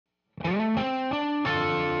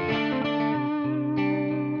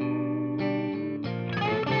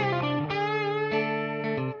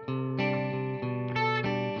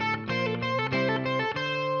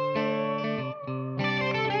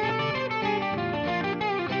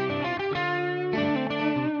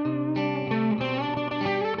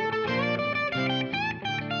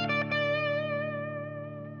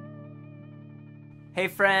Hey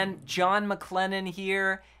friend, John MacLennan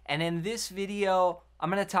here, and in this video I'm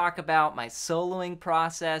going to talk about my soloing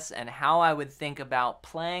process and how I would think about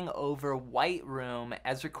playing over White Room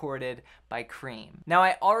as recorded by Cream. Now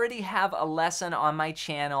I already have a lesson on my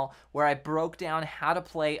channel where I broke down how to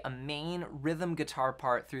play a main rhythm guitar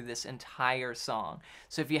part through this entire song.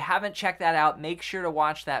 So if you haven't checked that out, make sure to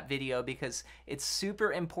watch that video because it's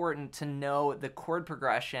super important to know the chord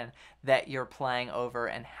progression that you're playing over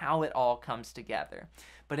and how it all comes together.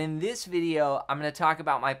 But in this video, I'm going to talk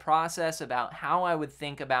about my process, about how I would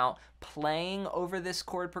think about playing over this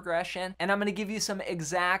chord progression, and I'm going to give you some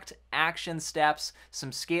exact action steps,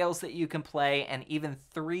 some scales that you can play, and even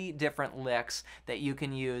 3 different licks that you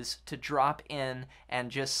can use to drop in and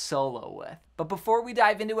just solo with. But before we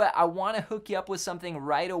dive into it, I want to hook you up with something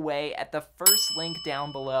right away. At the first link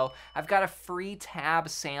down below, I've got a free tab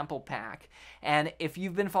sample pack. And if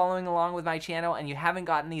you've been following along with my channel and you haven't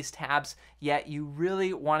gotten these tabs yet, you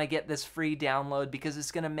really want to get this free download because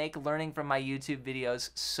it's going to make learning from my YouTube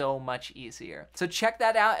videos so much easier. So check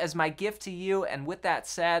that out as my gift to you. And with that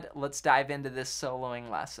said, let's dive into this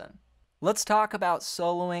soloing lesson. Let's talk about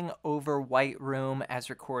soloing over White Room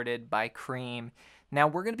as recorded by Cream. Now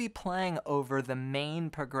we're going to be playing over the main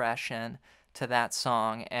progression to that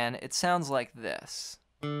song, and it sounds like this.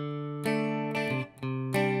 So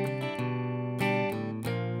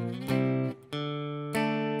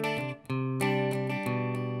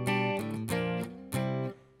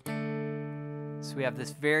we have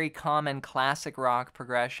this very common classic rock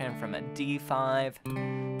progression from a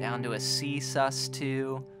D5 down to a C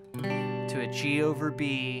sus2 to a G over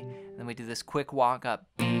B, and then we do this quick walk up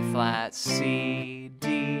B flat, C,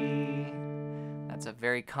 D. That's a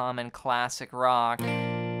very common classic rock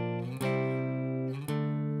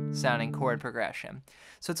sounding chord progression.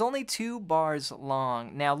 So it's only 2 bars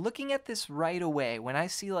long. Now looking at this right away, when I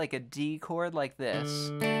see like a D chord like this,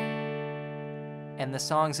 and the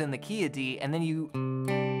song's in the key of D, and then you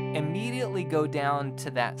immediately go down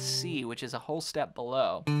to that C, which is a whole step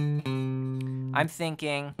below, I'm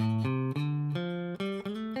thinking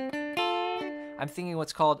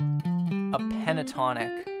what's called a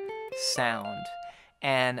pentatonic sound.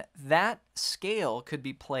 And that scale could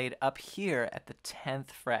be played up here at the 10th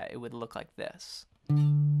fret. It would look like this.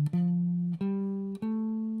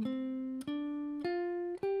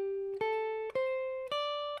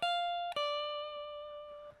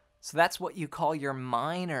 So that's what you call your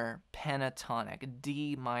minor pentatonic,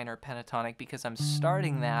 D minor pentatonic, because I'm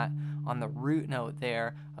starting that on the root note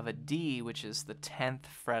there of a D, which is the 10th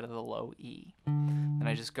fret of the low E. Then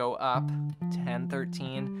I just go up 10,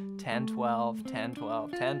 13, 10, 12, 10,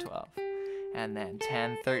 12, 10, 12, and then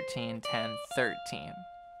 10, 13, 10, 13.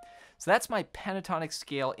 So that's my pentatonic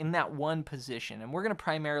scale in that one position, and we're going to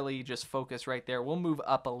primarily just focus right there. We'll move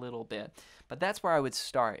up a little bit, but that's where I would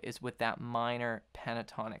start, is with that minor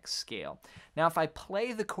pentatonic scale. Now if I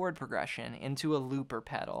play the chord progression into a looper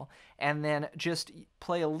pedal and then just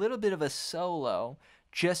play a little bit of a solo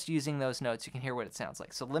just using those notes, you can hear what it sounds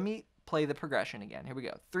like. So let me play the progression again. Here we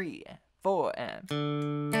go. 3, 4, and...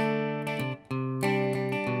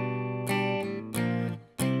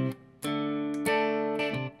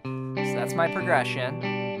 That's my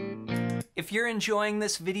progression. If you're enjoying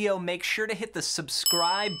this video, make sure to hit the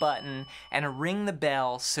subscribe button and ring the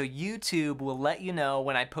bell so YouTube will let you know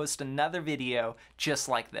when I post another video just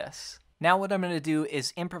like this. Now what I'm going to do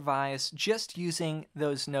is improvise just using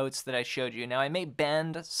those notes that I showed you. Now I may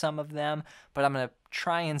bend some of them, but I'm going to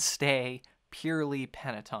try and stay purely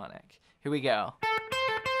pentatonic. Here we go.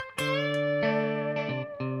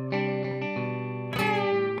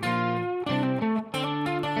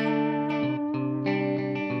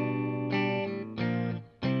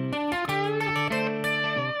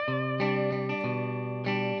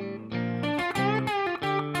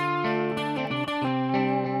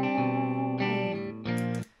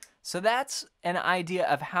 So that's an idea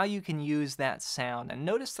of how you can use that sound. And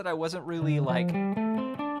notice that I wasn't really like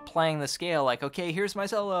playing the scale like, okay, here's my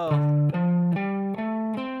solo.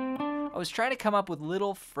 I was trying to come up with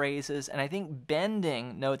little phrases, and I think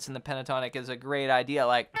bending notes in the pentatonic is a great idea,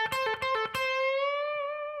 like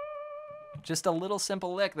just a little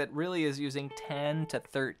simple lick that really is using 10 to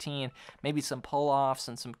 13, maybe some pull-offs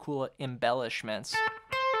and some cool embellishments.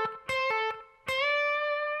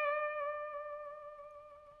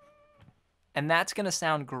 And that's going to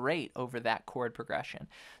sound great over that chord progression.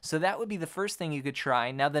 So that would be the first thing you could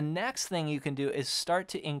try. Now the next thing you can do is start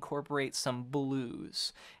to incorporate some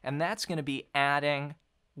blues. And that's going to be adding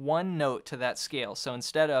 1 note to that scale. So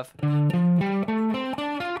instead of,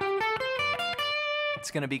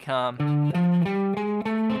 it's going to become,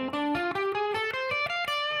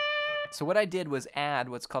 So what I did was add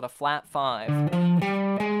what's called a flat 5,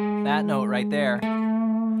 that note right there,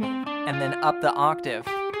 and then up the octave.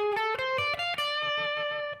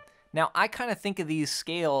 Now, I kind of think of these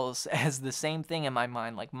scales as the same thing in my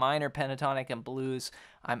mind, like minor, pentatonic, and blues.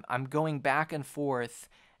 I'm going back and forth,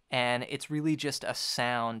 and it's really just a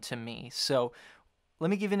sound to me. So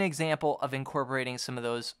let me give you an example of incorporating some of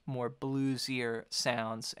those more bluesier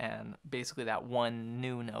sounds and basically that one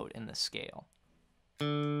new note in the scale.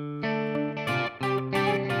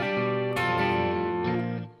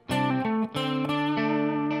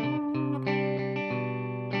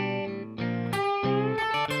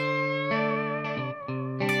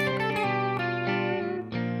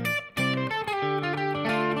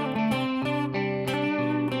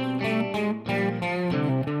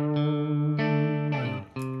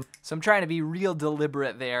 So I'm trying to be real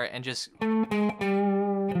deliberate there and just,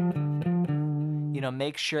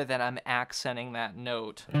 make sure that I'm accenting that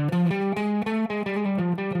note in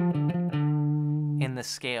the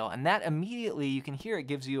scale. And that immediately, you can hear it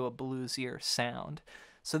gives you a bluesier sound.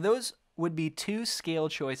 So those would be two scale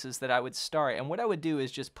choices that I would start. And what I would do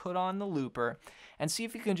is just put on the looper and see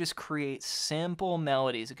if you can just create simple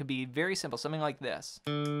melodies. It could be very simple, something like this.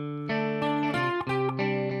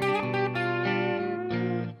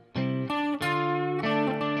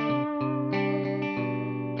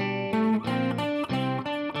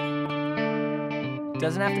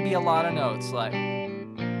 Doesn't have to be a lot of notes, like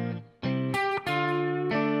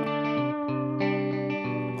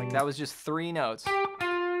that was just 3 notes.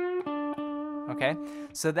 Okay,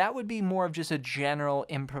 so that would be more of just a general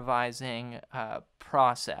improvising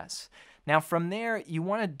process. Now from there, you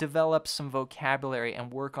want to develop some vocabulary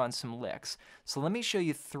and work on some licks. So let me show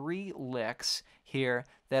you 3 licks here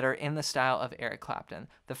that are in the style of Eric Clapton.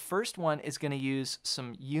 The first one is going to use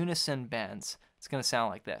some unison bends. It's going to sound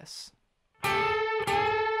like this.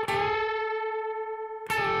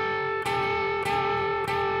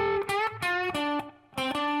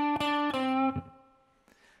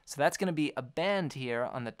 So that's going to be a bend here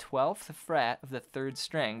on the 12th fret of the 3rd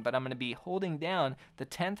string, but I'm going to be holding down the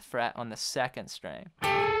 10th fret on the 2nd string.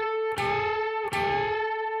 Then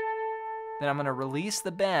I'm going to release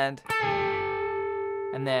the bend,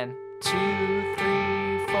 and then 2,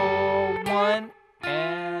 3, 4, 1,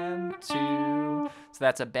 and 2. So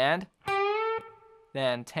that's a bend,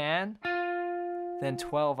 then 10, then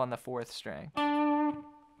 12 on the 4th string.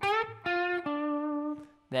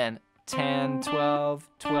 Then 10, 12,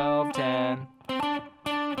 12, 10.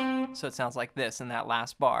 So it sounds like this in that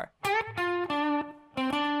last bar.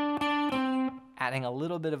 Adding a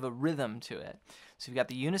little bit of a rhythm to it. So you've got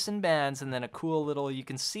the unison bends and then a cool little, you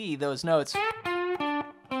can see those notes.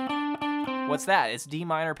 What's that? It's D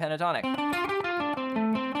minor pentatonic.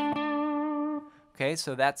 Okay,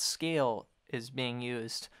 so that scale is being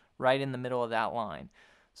used right in the middle of that line.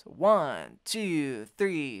 So 1, 2,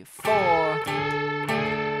 3, 4.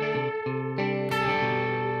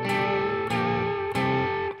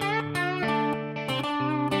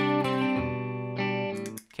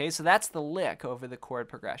 Okay, so that's the lick over the chord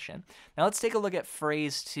progression. Now let's take a look at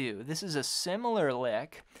phrase 2. This is a similar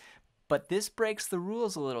lick, but this breaks the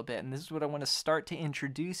rules a little bit, and this is what I want to start to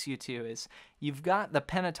introduce you to. Is you've got the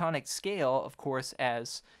pentatonic scale, of course,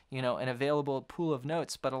 as an available pool of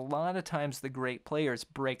notes, but a lot of times the great players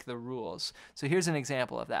break the rules. So here's an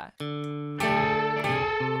example of that.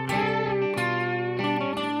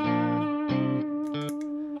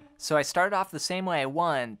 So I started off the same way,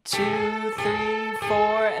 1, 2, 3,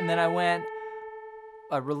 4, and then I went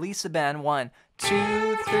a release a bend, 1,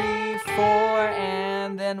 2, 3, 4,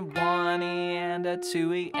 and then 1 and a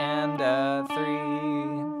 2 and a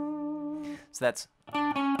 3. So that's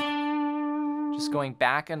just going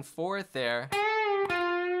back and forth there.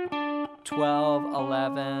 12,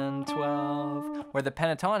 11, 12, where the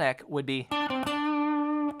pentatonic would be,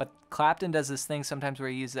 but Clapton does this thing sometimes where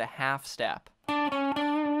he uses a half step.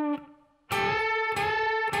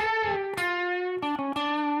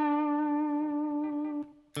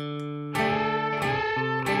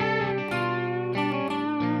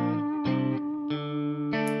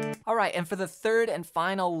 All right, and for the third and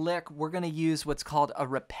final lick, we're going to use what's called a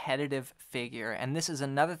repetitive figure. And this is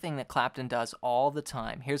another thing that Clapton does all the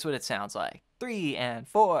time. Here's what it sounds like. 3 and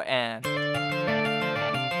 4 and...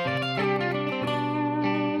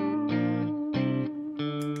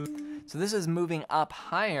 So this is moving up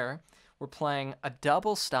higher. We're playing a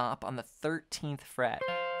double stop on the 13th fret,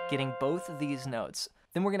 getting both of these notes.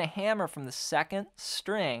 Then we're going to hammer from the 2nd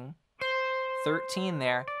string, 13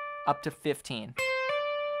 there, up to 15.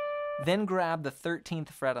 Then grab the 13th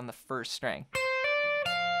fret on the 1st string.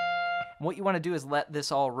 And what you want to do is let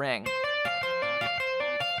this all ring.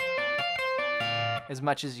 as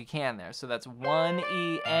much as you can there. So that's 1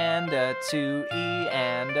 E and a 2 E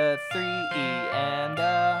and a 3 E and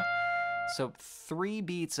a. So 3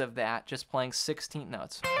 beats of that, just playing 16th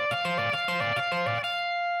notes.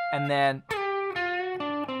 And then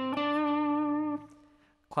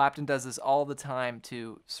Clapton does this all the time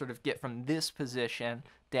to sort of get from this position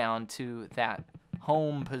down to that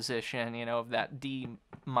home position, you know, of that D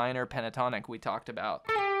minor pentatonic we talked about.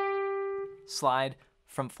 Slide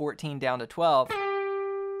from 14 down to 12,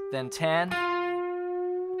 then 10,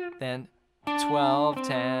 then 12,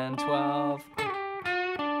 10, 12.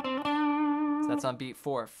 So that's on beat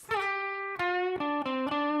 4.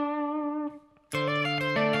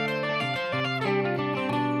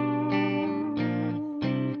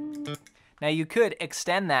 Now you could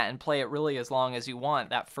extend that and play it really as long as you want,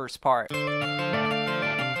 that first part.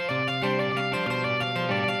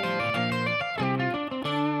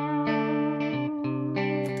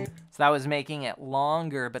 So that was making it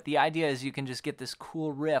longer, but the idea is you can just get this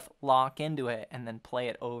cool riff, lock into it, and then play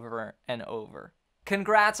it over and over.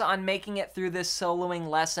 Congrats on making it through this soloing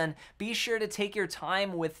lesson. Be sure to take your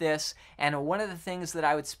time with this, and one of the things that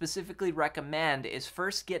I would specifically recommend is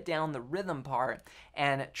first get down the rhythm part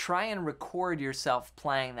and try and record yourself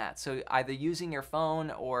playing that. So either using your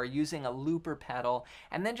phone or using a looper pedal,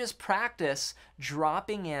 and then just practice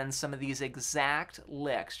dropping in some of these exact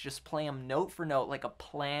licks. Just play them note for note like a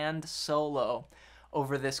planned solo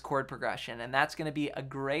over this chord progression, and that's going to be a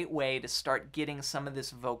great way to start getting some of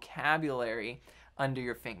this vocabulary under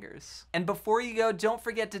your fingers. And before you go, don't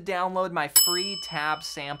forget to download my free tab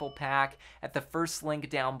sample pack at the first link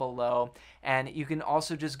down below. And you can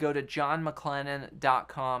also just go to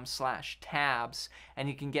johnmaclennan.com/tabs and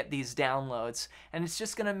you can get these downloads. And it's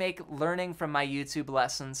just gonna make learning from my YouTube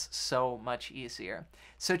lessons so much easier.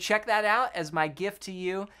 So check that out as my gift to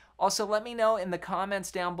you. Also, let me know in the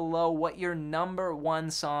comments down below what your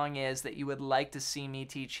 #1 song is that you would like to see me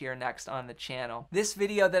teach here next on the channel. This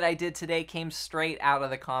video that I did today came straight out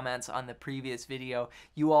of the comments on the previous video.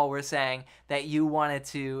 You all were saying that you wanted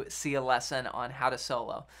to see a lesson on how to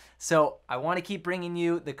solo. So I want to keep bringing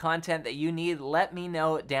you the content that you need. Let me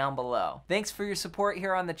know down below. Thanks for your support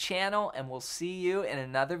here on the channel, and we'll see you in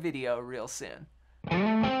another video real soon.